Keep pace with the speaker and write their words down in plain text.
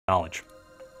knowledge.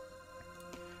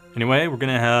 Anyway, we're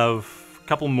going to have a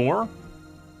couple more.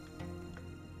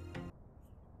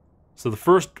 So the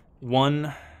first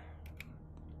one,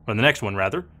 or the next one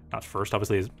rather, not first,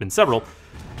 obviously there's been several.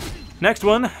 Next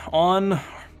one on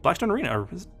Blackstone Arena, or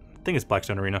I think it's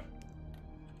Blackstone Arena.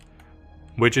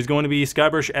 Which is going to be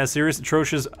Skybrush as Sirius,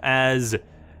 Atroces as...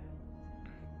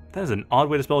 That is an odd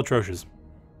way to spell Atroces.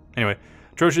 Anyway,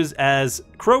 Atroces as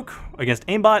Croak against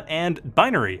Aimbot and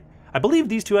Binary. I believe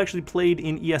these two actually played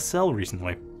in ESL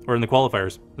recently, or in the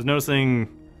qualifiers. I was noticing...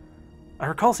 I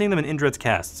recall seeing them in Indred's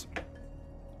casts.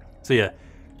 So yeah,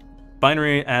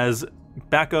 Binary as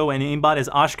Bakko and Aimbot as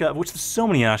Ashka, which there's so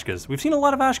many Ashkas. We've seen a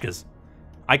lot of Ashkas.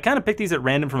 I kind of picked these at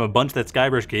random from a bunch that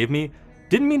Skybrush gave me.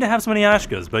 Didn't mean to have so many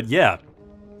Ashkas, but yeah.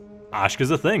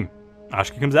 Ashka's a thing.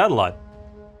 Ashka comes out a lot.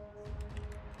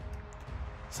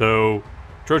 So,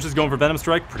 Atroces is going for Venom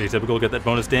Strike, pretty typical, get that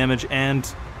bonus damage, and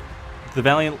the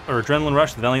Valiant, or Adrenaline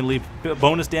Rush, the Valiant Leap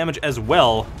bonus damage as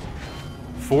well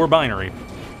for Binary.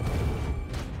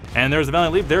 And there's the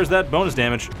Valiant Leap, there's that bonus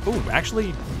damage. Ooh,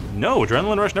 actually, no,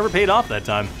 Adrenaline Rush never paid off that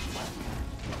time.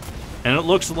 And it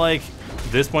looks like,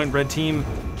 at this point, Red Team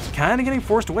kind of getting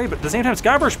forced away, but at the same time,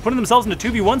 Skybrush putting themselves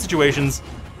into 2v1 situations,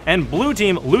 and Blue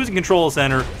Team losing control of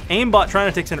center, Aimbot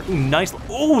trying to take center. Ooh, nice.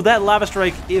 Ooh, that Lava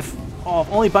Strike, if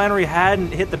only Binary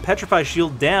hadn't hit the Petrify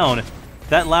Shield down,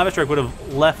 that Lava Strike would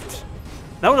have left,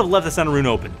 the center rune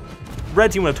open.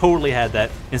 Red Team would have totally had that.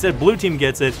 Instead, Blue Team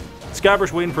gets it.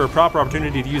 Skybrush waiting for a proper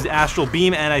opportunity to use Astral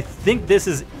Beam, and I think this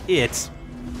is it.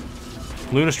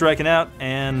 Luna striking out,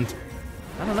 and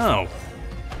I don't know.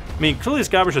 I mean, clearly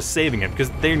Skybrush is saving it, because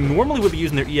they normally would be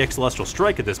using their EX Celestial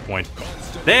Strike at this point.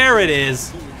 There it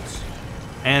is!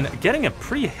 And getting a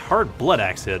pretty hard Blood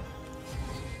Axe hit.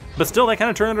 But still, that kind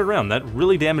of turned it around. That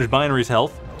really damaged Binary's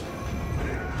health.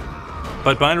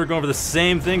 But Binary going for the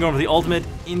same thing, going for the ultimate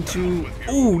into...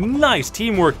 Ooh, nice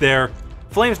teamwork there.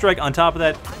 Flame Strike on top of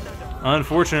that.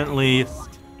 Unfortunately,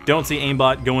 don't see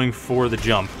Aimbot going for the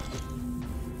jump.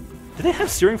 Did they have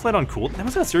Searing Flight on cooldown? They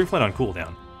must have Searing Flight on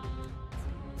cooldown.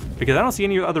 Because I don't see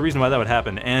any other reason why that would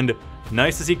happen. And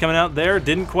nice to see coming out there.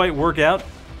 Didn't quite work out.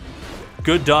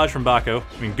 Good dodge from Bakko.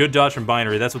 I mean, good dodge from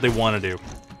Binary. That's what they want to do.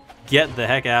 Get the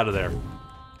heck out of there.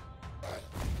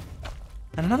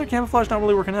 And another camouflage not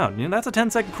really working out. You know, that's a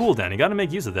 10-second cooldown. You got to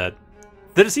make use of that.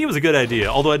 The Deceit was a good idea,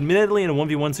 although admittedly in a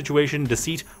 1v1 situation,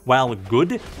 Deceit, while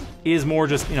good, is more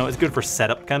just, you know, it's good for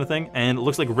setup kind of thing. And it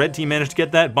looks like Red Team managed to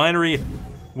get that. Binary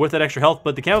with that extra health,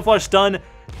 but the camouflage stun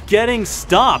getting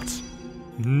stopped.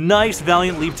 Nice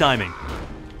Valiant Leap timing.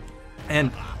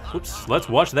 And, oops, let's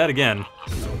watch that again.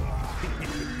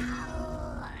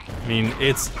 I mean,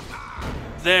 it's...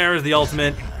 There's the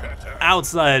ultimate.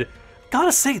 Outside.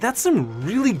 Gotta say, that's some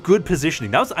really good positioning.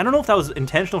 That was, I don't know if that was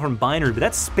intentional from Binary, but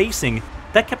that spacing,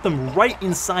 that kept them right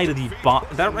inside of the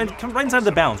right inside of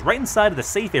the bounds, right inside of the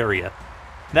safe area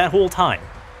that whole time.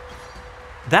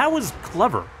 That was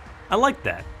clever. I like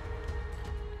that.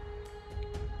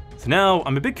 So now,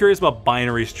 I'm a bit curious about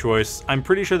Binary's choice. I'm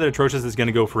pretty sure that Atroces is going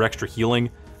to go for extra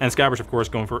healing, and Skybrush, of course,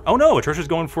 going for... Oh no, Atroces is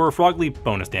going for Frog Leap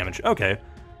bonus damage. Okay.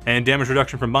 And damage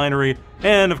reduction from Binary,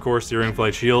 and of course, Searing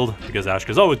Flight Shield, because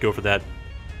Ashkas always go for that.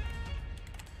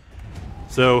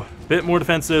 So, a bit more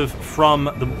defensive from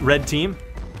the Red Team.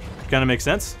 Kind of makes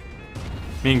sense.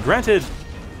 I mean, granted,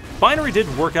 Binary did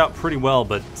work out pretty well,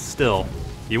 but still,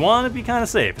 you want to be kind of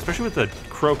safe, especially with the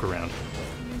Croak around.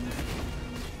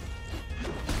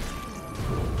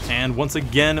 And once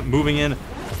again, moving in.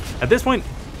 At this point,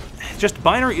 just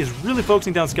Binary is really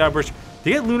focusing down Skybrush.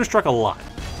 They get Luna Struck a lot.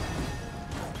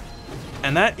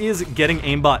 And that is getting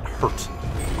Aimbot hurt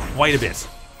quite a bit.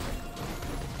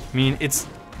 I mean, it's...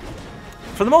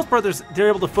 For the most part, they're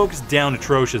able to focus down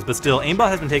Atroces, but still, Aimbot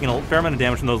has been taking a fair amount of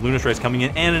damage from those Luna Strikes coming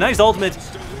in, and a nice ultimate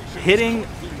hitting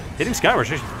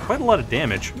Skybrush. Quite a lot of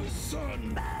damage.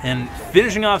 And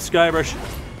finishing off Skybrush,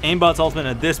 Aimbot's ultimate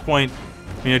at this point.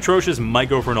 I mean, Atroces might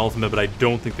go for an ultimate, but I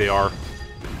don't think they are.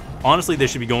 Honestly, they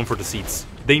should be going for Deceits.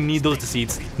 They need those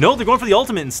Deceits. No, they're going for the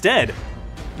ultimate instead.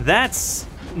 That's...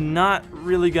 not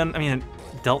really gonna... I mean,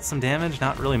 it dealt some damage,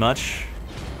 not really much.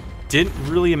 Didn't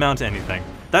really amount to anything.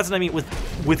 That's what I mean,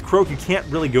 with Croak, you can't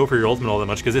really go for your ultimate all that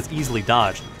much because it's easily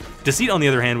dodged. Deceit, on the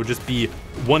other hand, would just be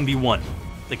 1v1.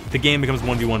 Like, the game becomes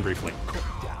 1v1 briefly.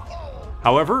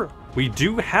 However, we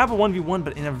do have a 1v1,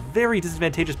 but in a very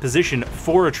disadvantageous position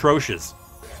for Atroces.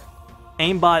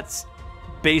 Aimbot's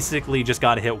basically just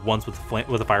got to hit once with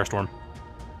a Firestorm.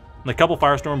 And a couple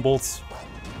Firestorm bolts...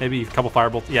 Maybe a couple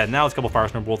Fire Bolts. Yeah, now it's a couple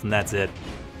Firestorm Bolts, and that's it.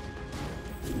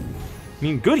 I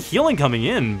mean, good healing coming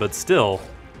in, but still.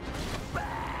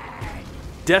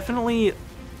 Definitely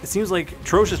it seems like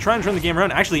Atroces trying to turn the game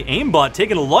around. Actually, Aimbot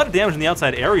taking a lot of damage in the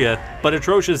outside area, but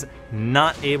Atroces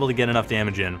not able to get enough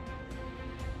damage in.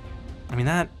 I mean,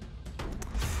 that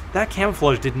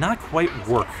camouflage did not quite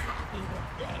work.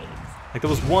 Like, there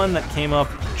was one that came up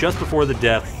just before the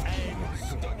death.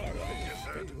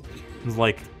 It was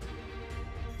like...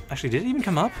 Actually, did it even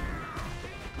come up?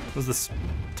 Was this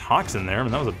toxin there? I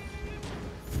mean, that was a...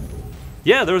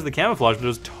 Yeah, there was the camouflage, but it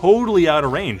was totally out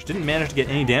of range. Didn't manage to get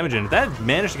any damage in. That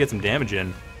managed to get some damage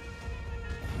in.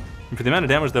 And for the amount of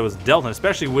damage that was dealt, and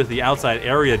especially with the outside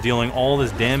area dealing all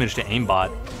this damage to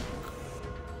Aimbot,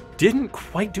 didn't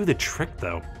quite do the trick,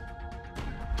 though.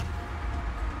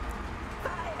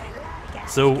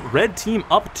 So, red team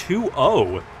up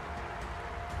 2-0.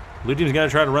 Blue team's got to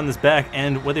try to run this back,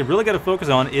 and what they really got to focus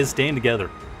on is staying together.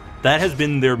 That has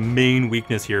been their main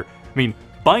weakness here. I mean,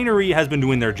 Binary has been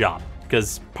doing their job,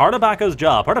 because part of Bakko's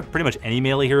job, part of pretty much any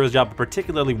melee hero's job, but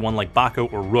particularly one like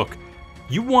Bakko or Rook,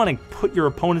 you want to put your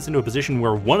opponents into a position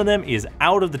where one of them is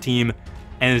out of the team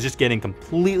and is just getting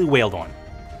completely wailed on.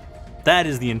 That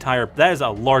is a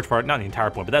large part, not the entire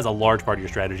point, but that's a large part of your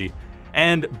strategy.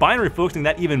 And Binary focusing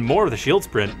that even more with a shield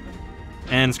sprint,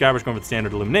 and Skybrush going for the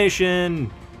standard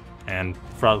illumination, and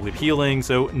Frog Leap healing,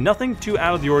 so nothing too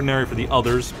out of the ordinary for the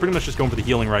others, pretty much just going for the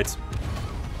healing rights,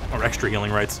 or extra healing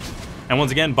rights. And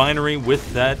once again, Binary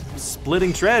with that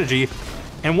splitting strategy,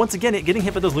 and once again, getting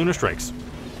hit by those Lunar Strikes.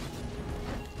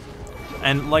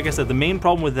 And like I said, the main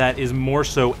problem with that is more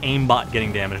so Aimbot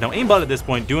getting damage. Now, Aimbot at this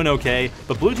point doing okay,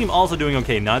 but Blue Team also doing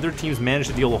okay. Neither team's managed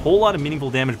to deal a whole lot of meaningful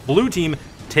damage. Blue Team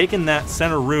taking that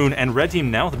center rune, and Red Team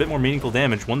now with a bit more meaningful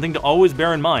damage. One thing to always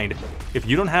bear in mind, if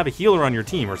you don't have a healer on your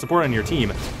team, or support on your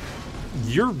team,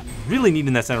 you're really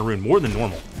needing that center rune more than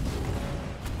normal.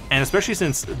 And especially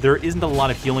since there isn't a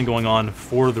lot of healing going on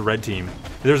for the Red Team.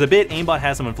 There's a bit, Aimbot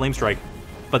has some on Flame Strike,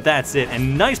 but that's it.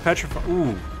 And nice Petrify,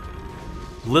 ooh.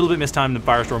 A little bit mistimed the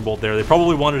Firestorm Bolt there. They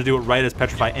probably wanted to do it right as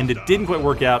Petrify, and it didn't quite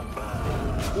work out.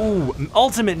 Ooh,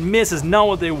 ultimate miss is not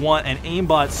what they want, and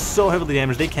Aimbot so heavily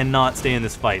damaged they cannot stay in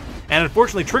this fight. And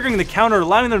unfortunately, triggering the counter,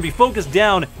 allowing them to be focused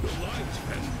down.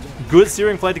 Good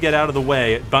Searing Flight to get out of the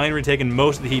way. Binary taking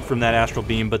most of the heat from that Astral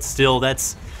Beam, but still,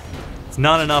 it's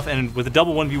not enough, and with the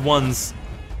double 1v1s,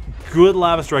 good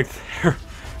Lava Strike there.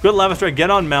 Good Lava Strike, get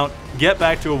on mount, get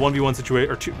back to a 1v1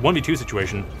 situation, or 1v2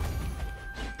 situation.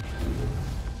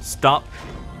 Stop.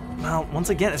 Well, once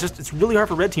again, it's really hard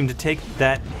for Red Team to take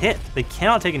that hit. They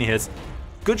cannot take any hits.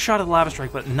 Good shot at the Lava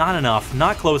Strike, but not enough.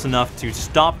 Not close enough to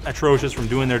stop Atroces from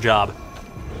doing their job.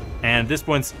 And at this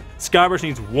point, Skybrush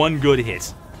needs one good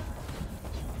hit.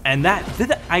 And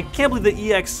I can't believe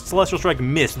the EX Celestial Strike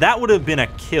missed. That would have been a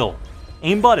kill.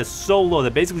 Aimbot is so low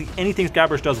that basically anything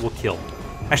Skybrush does will kill.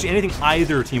 Actually, anything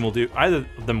either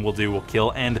of them will do will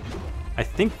kill. And I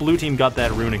think Blue Team got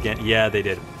that rune again. Yeah, they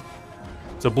did.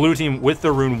 So Blue Team with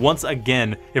the rune once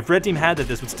again. If Red Team had that,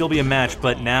 this would still be a match,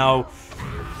 but now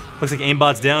looks like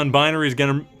Aimbot's down. Binary's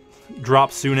gonna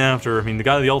drop soon after. I mean, the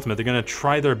guy of the ultimate, they're gonna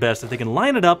try their best. If they can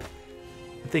line it up,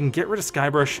 if they can get rid of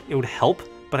Skybrush, it would help,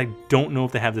 but I don't know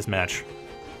if they have this match.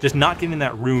 Just not getting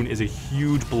that rune is a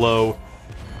huge blow.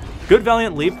 Good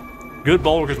Valiant Leap, good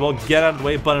Bulwark as well, get out of the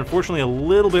way, but unfortunately a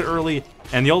little bit early,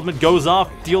 and the ultimate goes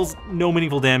off, deals no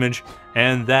meaningful damage,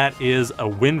 and that is a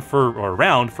win or a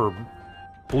round for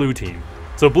Blue Team.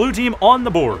 So Blue Team on the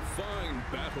board.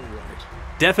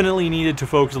 Definitely needed to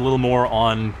focus a little more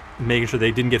on making sure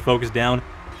they didn't get focused down,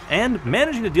 and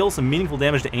managing to deal some meaningful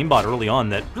damage to Aimbot early on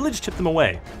that really just chipped them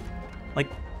away. Like,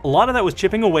 a lot of that was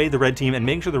chipping away the Red Team and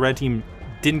making sure the Red Team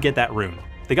didn't get that rune.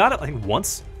 They got it, I think,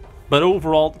 once, but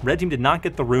overall, Red Team did not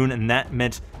get the rune, and that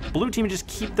meant Blue Team would just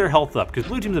keep their health up, because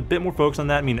Blue Team's a bit more focused on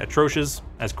that. I mean, Atroces,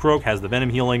 as Croak, has the Venom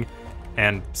healing,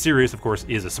 and Sirius, of course,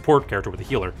 is a support character with a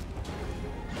healer.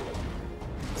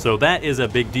 So that is a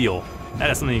big deal. That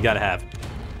is something you gotta have.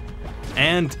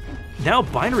 And now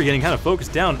Binary getting kind of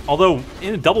focused down, although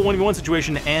in a double 1v1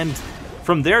 situation, and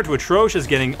from there to Atroces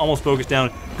getting almost focused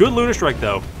down. Good Lunar Strike,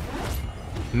 though.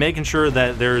 Making sure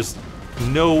that there's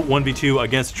no 1v2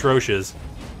 against Atroces.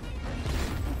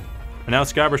 And now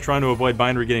Skybrush trying to avoid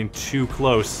Binary getting too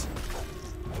close.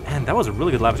 And that was a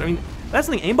really good lap. I mean, that's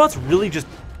the thing. Aimbot's really just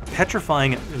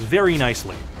petrifying very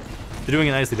nicely. They're doing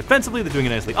it nicely defensively, they're doing it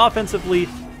nicely offensively.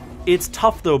 It's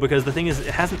tough, though, because the thing is,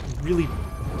 it hasn't really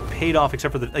paid off,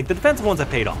 except for the defensive ones have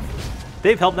paid off.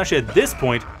 They've helped, and actually at this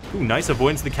point, ooh, nice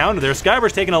avoidance of the counter there.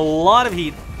 Skybrush taking a lot of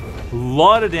heat, a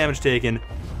lot of damage taken,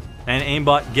 and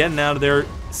Aimbot getting out of there,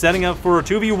 setting up for a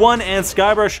 2v1, and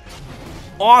Skybrush,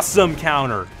 awesome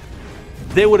counter.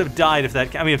 They would have died if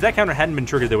that, if that counter hadn't been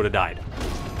triggered, they would have died.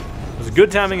 It was a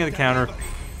good timing of the counter.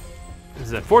 It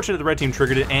was unfortunate the Red Team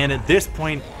triggered it, and at this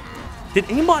point, Did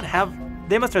Aimbot have...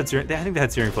 They must have had Searing... I think they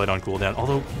had Searing Flight on cooldown,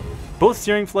 although both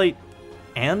Searing Flight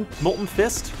and Molten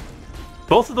Fist,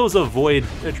 both of those avoid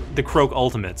the Croak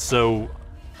ultimate, so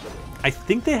I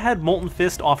think they had Molten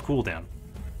Fist off cooldown.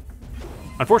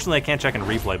 Unfortunately, I can't check in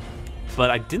replay, but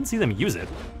I didn't see them use it.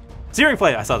 Searing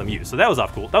Flight, I saw them use, so that was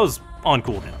off cool. That was on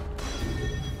cooldown.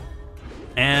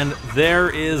 And there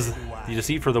is the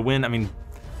Deceit for the win. I mean,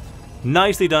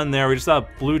 nicely done there. We just saw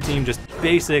blue team just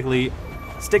basically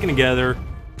sticking together,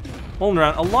 holding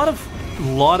around. A lot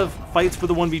of fights for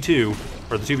the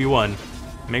 1v2 or the 2v1.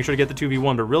 Make sure to get the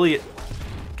 2v1, but really it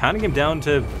kind of came down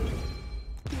to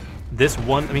this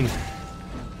one. I mean,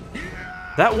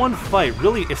 that one fight,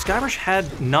 really, if Skybrush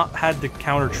had not had the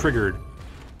counter triggered,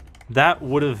 that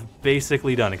would have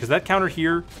basically done it, because that counter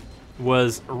here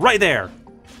was right there.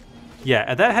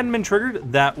 Yeah, if that hadn't been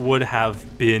triggered, that would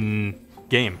have been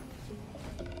game.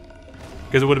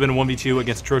 Because it would have been a 1v2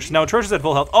 against Atroces. Now, Atroces at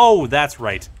full health. Oh, that's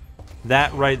right.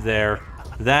 That right there.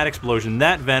 That explosion.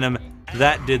 That Venom.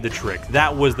 That did the trick.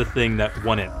 That was the thing that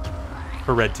won it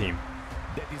for Red Team.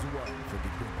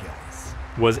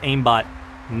 Was Aimbot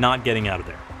not getting out of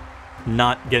there.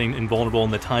 Not getting invulnerable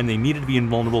in the time they needed to be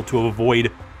invulnerable to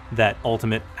avoid that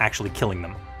ultimate actually killing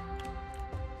them.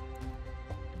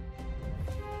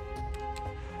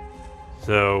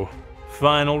 So,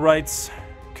 final rights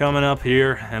coming up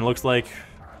here, and looks like,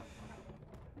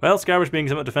 well, Skybrush being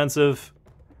somewhat defensive,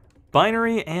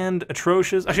 Binary and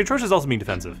Atroces, actually Atroces also being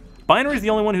defensive. Binary is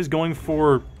the only one who's going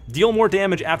for deal more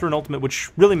damage after an ultimate, which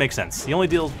really makes sense. He only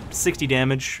deals 60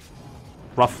 damage,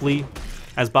 roughly,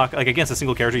 as Bakko, like against a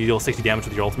single character you deal 60 damage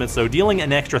with your ultimate, so dealing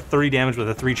an extra 30 damage with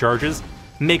the 3 charges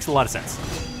makes a lot of sense.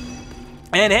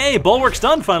 And hey, Bulwark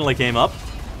Stun finally came up.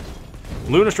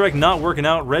 Luna Strike not working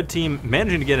out. Red Team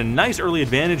managing to get a nice early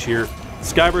advantage here.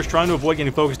 Skybrush trying to avoid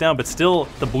getting focused down, but still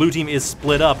the blue team is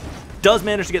split up. Does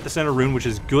manage to get the center rune, which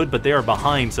is good, but they are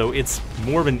behind, so it's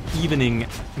more of an evening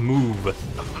move.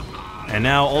 And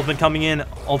now Ultimate coming in.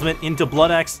 Ultimate into Blood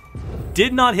Axe.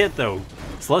 Did not hit, though.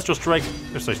 Celestial Strike,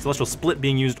 or sorry, Celestial Split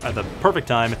being used at the perfect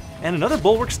time. And another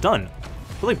Bulwark Stun.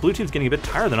 I feel like blue team's getting a bit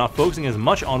tired. They're not focusing as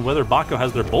much on whether Bakko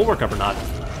has their Bulwark up or not.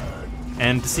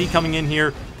 And Deceit coming in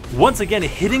here. Once again,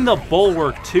 hitting the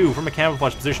Bulwark, too, from a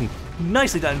camouflage position.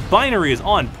 Nicely done. Binary is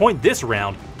on point this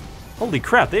round. Holy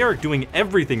crap, they are doing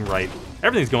everything right.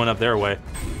 Everything's going up their way.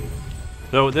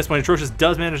 Though at this point, Atroces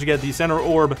does manage to get the center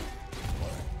orb.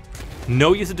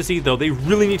 No use of Deceit, though. They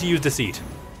really need to use Deceit.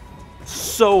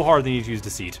 So hard they need to use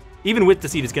Deceit. Even with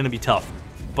Deceit, it's going to be tough.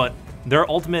 But their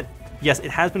ultimate, yes,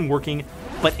 it has been working,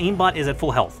 but Aimbot is at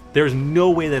full health. There's no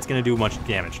way that's going to do much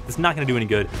damage. It's not going to do any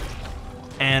good.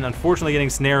 And unfortunately getting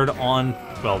snared on,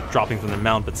 well, dropping from the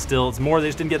mount, but still, it's more they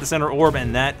just didn't get the center orb,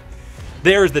 and that,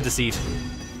 there's the Deceit.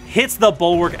 Hits the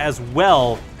Bulwark as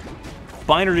well.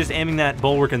 Binary just aiming that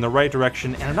Bulwark in the right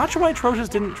direction, and I'm not sure why Atroces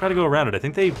didn't try to go around it. I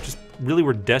think they just really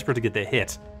were desperate to get the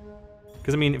hit.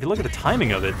 Because, I mean, if you look at the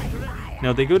timing of it,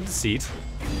 now they go to Deceit.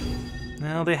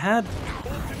 Now, they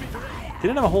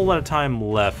didn't have a whole lot of time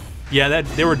left. Yeah,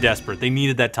 they were desperate. They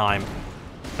needed that time.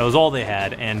 That was all they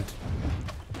had, and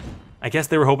I guess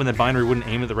they were hoping that Binary wouldn't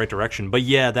aim it the right direction. But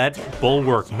yeah, that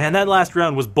Bulwark, man, that last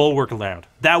round was Bulwark round.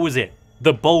 That was it.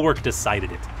 The Bulwark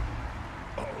decided it.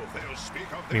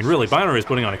 I mean, really, Binary was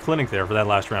putting on a clinic there for that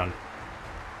last round.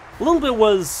 A little bit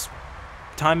was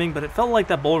timing, but it felt like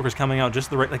that Bulwark was coming out just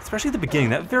the right, like, especially at the beginning,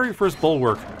 that very first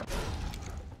Bulwark.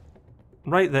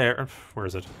 Right there. Where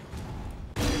is it?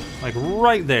 Like,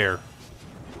 right there.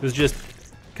 It was just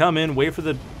come in, wait for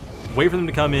them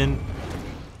to come in,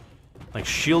 like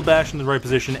shield bash in the right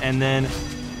position, and then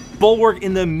Bulwark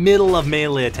in the middle of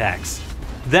melee attacks.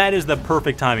 That is the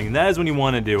perfect timing. That is when you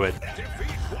want to do it.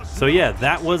 So yeah,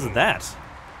 that was that.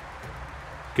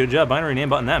 Good job, Binary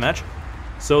and Aimbot in that match.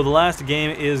 So the last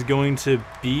game is going to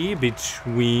be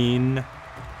between... Let's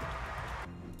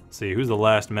see, who's the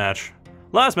last match?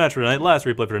 Last match for tonight, last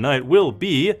replay for tonight will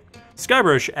be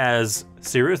Skybrush as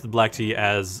Sirius, the BlackTea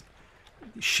as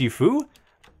Shifu,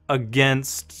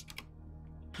 against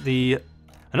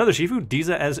another Shifu,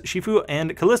 Diza as Shifu,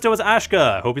 and Calistto as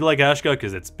Ashka. Hope you like Ashka,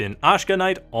 because it's been Ashka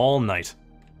night all night.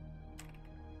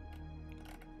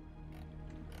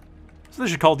 So they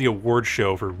should call it the award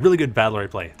show for really good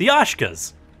Battlerite play. The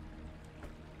Ashkas!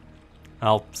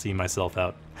 I'll see myself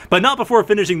out. But not before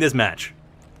finishing this match.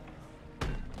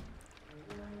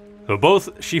 So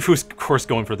both Shifu's, of course,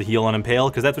 going for the heal on Impale,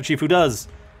 because that's what Shifu does.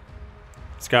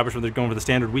 Skybrush, they're going for the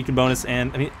standard weaken bonus,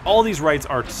 and I mean, all these rights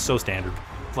are so standard.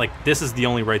 Like, this is the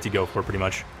only right to go for, pretty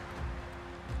much.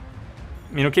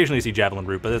 I mean, occasionally you see Javelin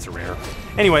Root, but that's rare.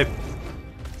 Anyway,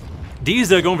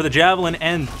 Diza going for the Javelin,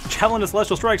 and Javelin to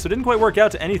Celestial Strike, so it didn't quite work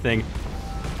out to anything.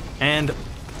 And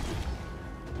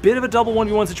bit of a double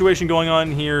 1v1 situation going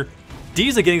on here.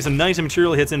 Diza getting some nice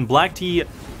material hits in. BlackTea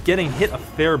getting hit a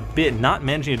fair bit, not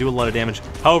managing to do a lot of damage.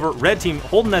 However, red team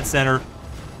holding that center.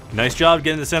 Nice job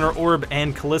getting the center orb,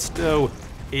 and Calistto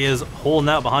is holding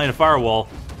out behind a firewall.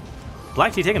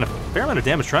 BlackTea taking a fair amount of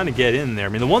damage trying to get in there. I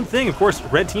mean, the one thing, of course,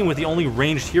 red team with the only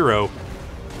ranged hero,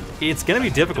 it's going to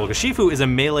be difficult, because Shifu is a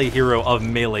melee hero of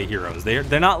melee heroes.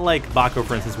 They're not like Bakko,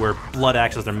 for instance, where blood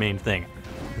axe is their main thing.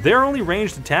 Their only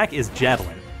ranged attack is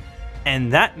javelin,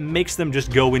 and that makes them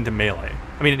just go into melee.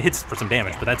 I mean, it hits for some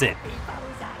damage, but that's it.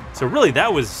 So really,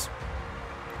 that was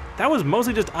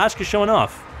mostly just Ashka showing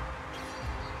off.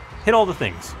 Hit all the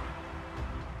things.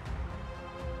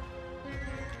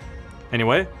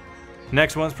 Anyway,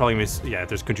 next one's probably going to be, yeah, if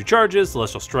there's Kunju charges,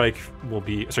 Celestial Strike will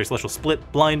be, sorry, Celestial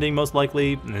Split, Blinding most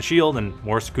likely, and then Shield, and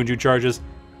more Kunju charges.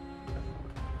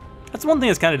 That's one thing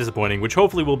that's kind of disappointing, which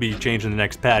hopefully will be changed in the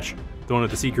next patch, the one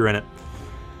with the Seeker in it.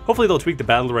 Hopefully they'll tweak the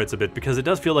Battlerites a bit, because it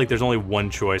does feel like there's only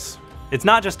one choice. It's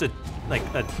not just a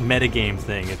metagame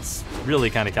thing, it's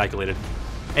really kind of calculated.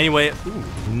 Anyway, ooh,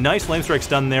 nice Flame Strike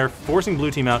stun there, forcing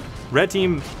blue team out. Red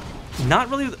team not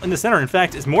really in the center. In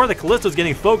fact, it's more that Calistto's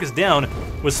getting focused down,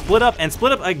 was split up, and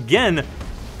split up again.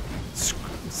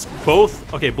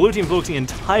 Both, okay, blue team focusing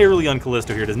entirely on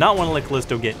Calistto here. Does not want to let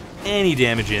Calistto get any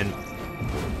damage in.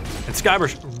 And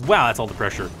Skybrush, wow, that's all the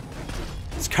pressure.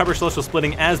 Skybrush Celestial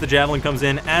splitting as the Javelin comes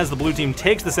in, as the blue team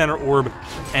takes the center orb,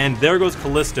 and there goes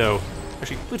Calistto.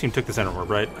 Actually, blue team took the center orb,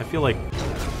 right? I feel like...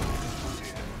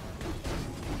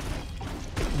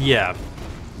 Yeah.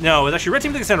 No, it's actually red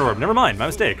team took the center orb. Never mind, my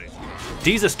mistake.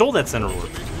 Diza stole that center orb.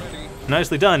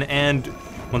 Nicely done, and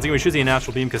once again we should see an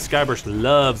Astral Beam, because Skybrush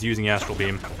loves using Astral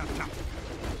Beam.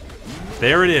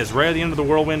 There it is, right at the end of the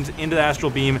Whirlwind, into the Astral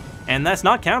Beam, and that's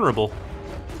not counterable.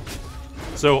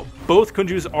 So, both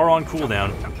Kunjus are on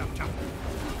cooldown.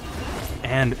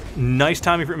 And nice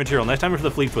timing for material, nice timing for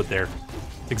the Fleetfoot there.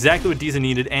 Exactly what Diza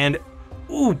needed, and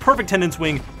ooh, perfect Tendon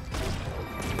Swing.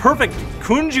 Perfect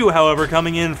Kunju, however,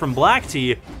 coming in from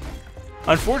BlackTea.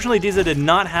 Unfortunately, Diza did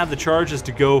not have the charges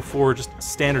to go for just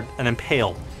standard an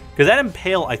Impale. Because that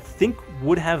Impale, I think,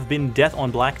 would have been death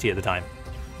on BlackTea at the time.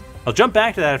 I'll jump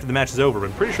back to that after the match is over, but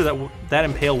I'm pretty sure that that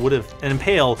Impale would have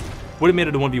made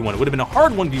it a 1v1. It would have been a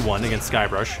hard 1v1 against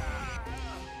Skybrush.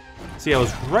 See, I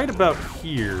was right about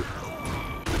here.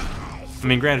 I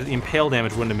mean, granted, the Impale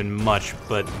damage wouldn't have been much,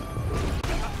 but...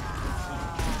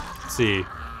 Let's see.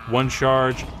 One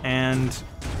charge and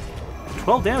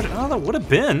 12 damage. Oh, that would have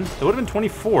been. That would have been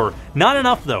 24. Not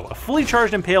enough, though. A fully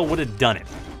charged Impale would have done it.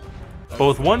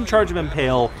 Both one charge of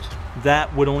Impale,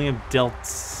 that would only have dealt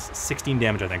 16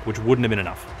 damage, I think, which wouldn't have been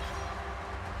enough.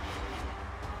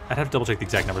 I'd have to double check the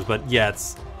exact numbers, but yeah,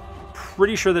 it's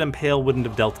pretty sure that Impale wouldn't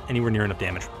have dealt anywhere near enough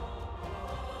damage.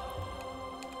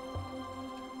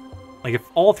 Like, if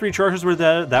all three charges were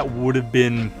there, that would have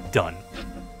been done.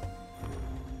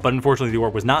 But unfortunately, the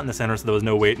orb was not in the center, so there was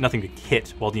no way, nothing to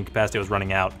hit while the incapacity was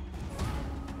running out.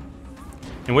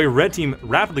 Anyway, red team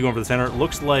rapidly going for the center.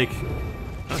 Looks like,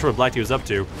 I'm not sure what BlackTea was up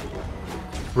to.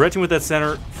 Red team with that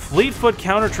center, Fleetfoot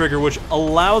counter trigger, which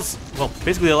allows, well,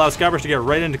 basically allows Skybrush to get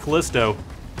right into Calistto.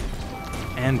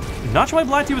 And not sure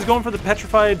why BlackTea was going for the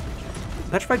petrified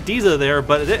Diza there,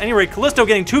 but at any rate, Calistto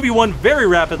getting 2v1 very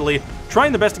rapidly,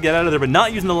 trying their best to get out of there, but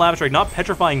not using the Lava Strike, not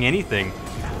petrifying anything.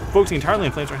 Focusing entirely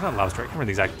on Flame Strike, not Lava Strike, I can't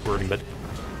remember the exact wording, but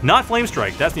not Flame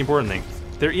Strike, that's the important thing.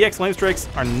 Their EX Flame Strikes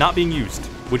are not being used,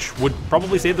 which would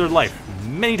probably save their life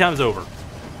many times over.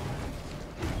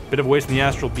 Bit of a waste in the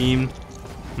Astral Beam,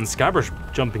 and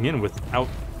Skybrush jumping in without,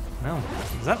 well,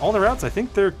 is that all their outs? I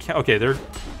think they're, okay, their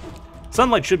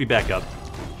Sunlight should be back up.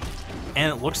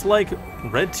 And it looks like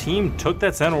red team took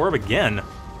that center orb again.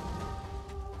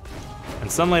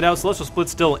 And Sunlight out, Celestial Split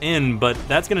still in, but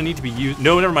that's going to need to be used.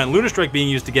 No, never mind. Lunar Strike being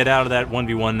used to get out of that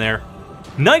 1v1 there.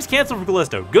 Nice cancel from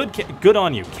Calistto. Good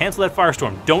on you. Cancel that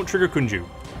Firestorm. Don't trigger Kunju.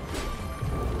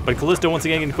 But Calistto once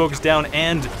again getting focused down,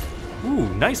 and ooh,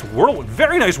 nice Whirlwind.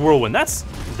 Very nice Whirlwind.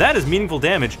 That is meaningful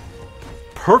damage.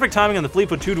 Perfect timing on the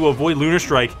Fleetfoot 2 to avoid Lunar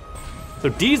Strike. So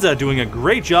Diza doing a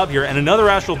great job here, and another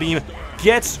Astral Beam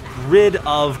gets rid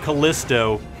of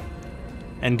Calistto.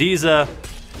 And Diza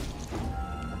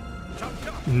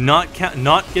not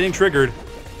getting triggered.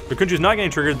 Their Kunju's not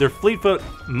getting triggered. Their Fleetfoot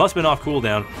must have been off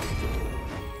cooldown.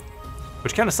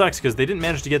 Which kind of sucks because they didn't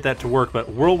manage to get that to work, but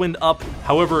Whirlwind up.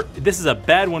 However, this is a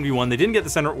bad 1v1. They didn't get the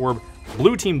center orb.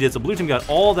 Blue team did, so blue team got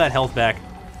all that health back.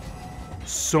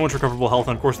 So much recoverable health,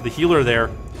 and of course the healer there.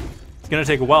 It's going to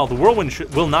take a while. The Whirlwind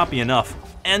will not be enough.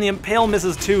 And the Impale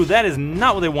misses too. That is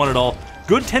not what they want at all.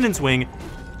 Good Tendon Swing.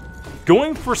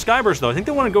 Going for Skybrush though. I think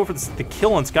they want to go for the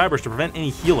kill on Skybrush to prevent any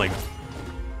healing.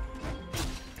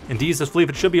 And Diza's Fleet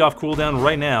Foot should be off cooldown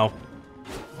right now.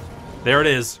 There it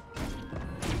is.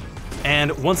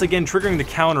 And once again, triggering the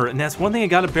counter, and that's one thing I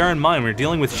gotta bear in mind when you're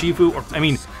dealing with Shifu, or, I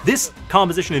mean, this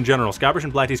composition in general, Skybrush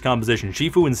and BlackTea's composition,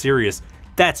 Shifu and Sirius,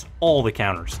 that's all the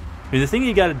counters. I mean, the thing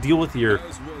you gotta deal with here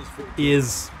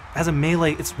is, as a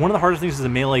melee, it's one of the hardest things as a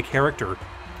melee character.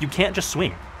 You can't just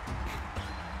swing.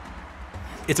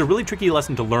 It's a really tricky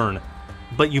lesson to learn,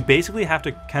 but you basically have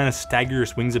to kind of stagger your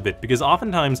swings a bit, because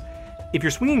oftentimes, if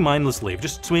you're swinging mindlessly,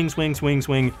 just swing, swing, swing,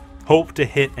 swing, hope to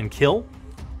hit and kill,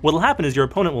 what'll happen is your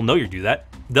opponent will know you do that.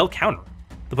 They'll counter.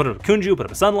 They'll put up a Kunju, put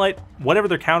up a Sunlight, whatever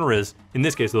their counter is. In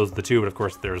this case, those are the two, but of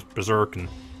course there's Berserk and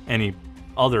any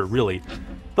other, really.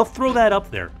 They'll throw that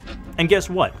up there. And guess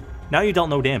what? Now you dealt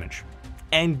no damage.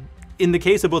 And in the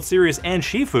case of both Sirius and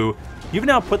Shifu, you've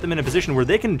now put them in a position where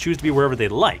they can choose to be wherever they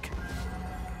like.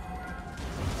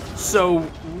 So,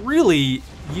 really,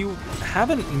 you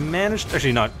haven't managed...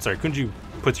 Actually, not. Sorry, Kunju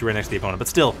puts you right next to the opponent, but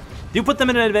still, you put them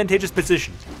in an advantageous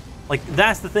position. Like,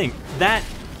 that's the thing. That,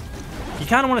 you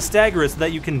kind of want to stagger it so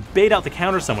that you can bait out the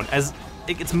counter someone, as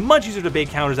it's much easier to bait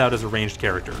counters out as a ranged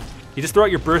character. You just throw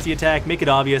out your birthday attack, make it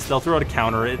obvious, they'll throw out a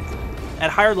counter.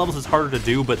 At higher levels it's harder to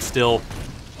do, but still,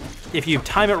 if you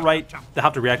time it right, they'll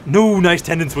have to react. No, nice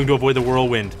tendon swing to avoid the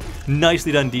whirlwind.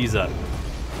 Nicely done, Diza.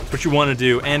 That's what you want to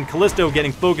do. And Calistto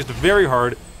getting focused very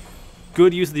hard.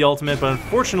 Good use of the ultimate, but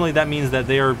unfortunately that means that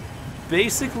they are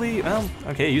basically, well,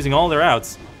 okay, using all their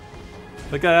outs.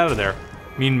 Look that out of there.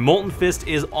 I mean, Molten Fist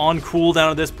is on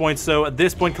cooldown at this point, so at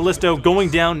this point, Calistto going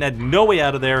down, had no way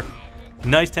out of there.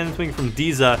 Nice tendon swing from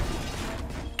Diza.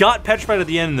 Got petrified at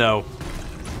the end, though.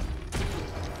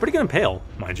 Pretty good impale,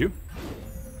 mind you.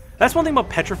 That's one thing about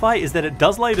Petrify, is that it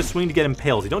does allow you to swing to get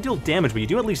impaled. You don't deal damage, but you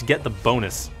do at least get the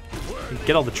bonus. You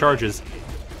get all the charges.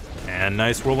 And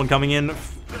nice whirlwind coming in.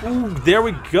 Ooh, there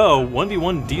we go.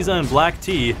 1v1 Diza and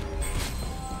BlackTea.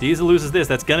 Diza loses this,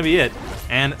 that's gonna be it.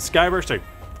 And Skybrush, sorry,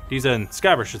 Diza and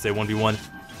Skybrush should say 1v1.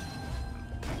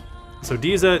 So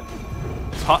Diza,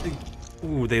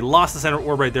 ooh, they lost the center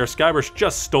orb right there. Skybrush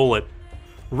just stole it.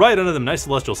 Right under them, nice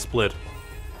celestial split.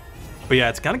 But yeah,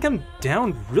 it's gonna come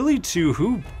down really to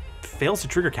who fails to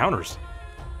trigger counters.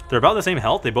 They're about the same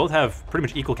health, they both have pretty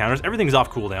much equal counters. Everything's off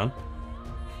cooldown.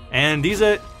 And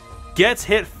Diza gets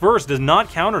hit first, does not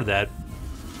counter that.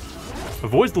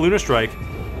 Avoids the Lunar Strike.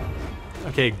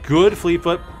 Okay, good Fleet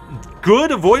Foot.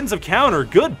 Good avoidance of counter.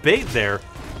 Good bait there.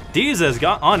 Diza's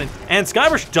got on it. And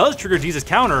Skybrush does trigger Diza's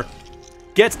counter.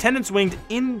 Gets tendon swinged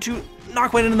into, not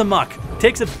quite into the muck.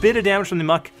 Takes a bit of damage from the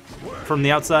muck, from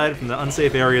the outside, from the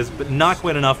unsafe areas, but not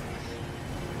quite enough.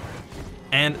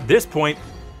 And at this point,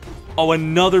 oh,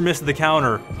 another miss of the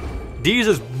counter.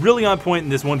 Diza's really on point in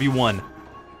this 1v1.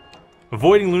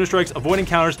 Avoiding Lunar Strikes, avoiding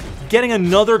counters, getting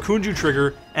another Kunju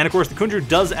trigger, and of course the Kunju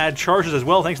does add charges as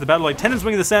well thanks to the Battlerite. Tendon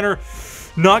swing to the center,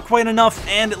 not quite enough,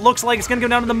 and it looks like it's going to go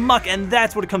down to the muck, and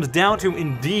that's what it comes down to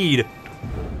indeed.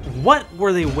 What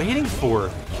were they waiting for?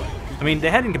 I mean,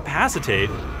 they had Incapacitate.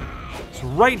 It's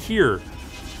right here.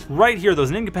 Right here, there was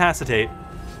an Incapacitate.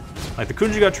 Like, the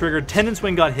Kunju got triggered, Tendon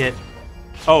Swing got hit.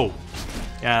 Oh,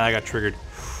 yeah, I got triggered.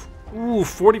 Ooh,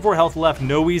 44 health left,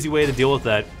 no easy way to deal with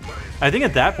that. I think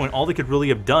at that point, all they could really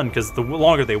have done, because the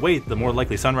longer they wait, the more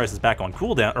likely Sunrise is back on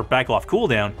cooldown, or back off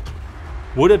cooldown,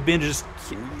 would have been just,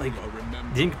 like,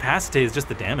 the Incapacitate is just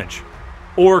the damage.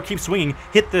 Or keep swinging,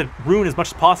 hit the rune as much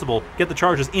as possible, get the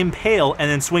charges, impale, and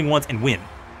then swing once and win.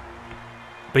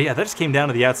 But yeah, that just came down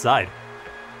to the outside.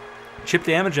 Chip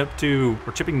damage up to,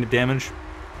 or chipping the damage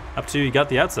up to you got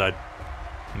the outside.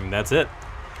 I mean, that's it.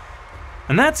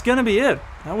 And that's gonna be it.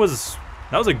 That was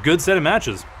a good set of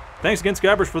matches. Thanks again,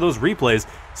 Skybrush, for those replays.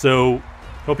 So,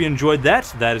 hope you enjoyed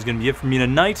that. That is going to be it for me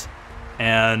tonight.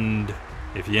 And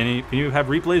if you have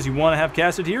replays you want to have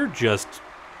casted here, just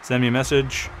send me a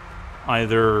message,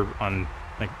 either on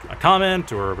like a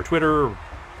comment or over Twitter,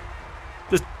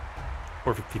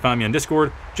 or if you find me on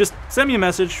Discord, just send me a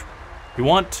message. If you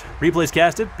want replays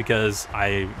casted, because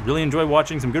I really enjoy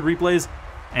watching some good replays,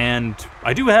 and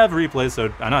I do have replays,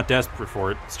 so I'm not desperate for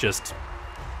it. It's just,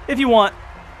 if you want,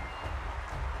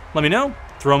 let me know.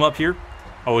 Throw them up here.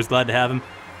 Always glad to have them.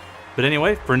 But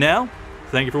anyway, for now,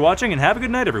 thank you for watching, and have a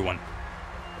good night, everyone.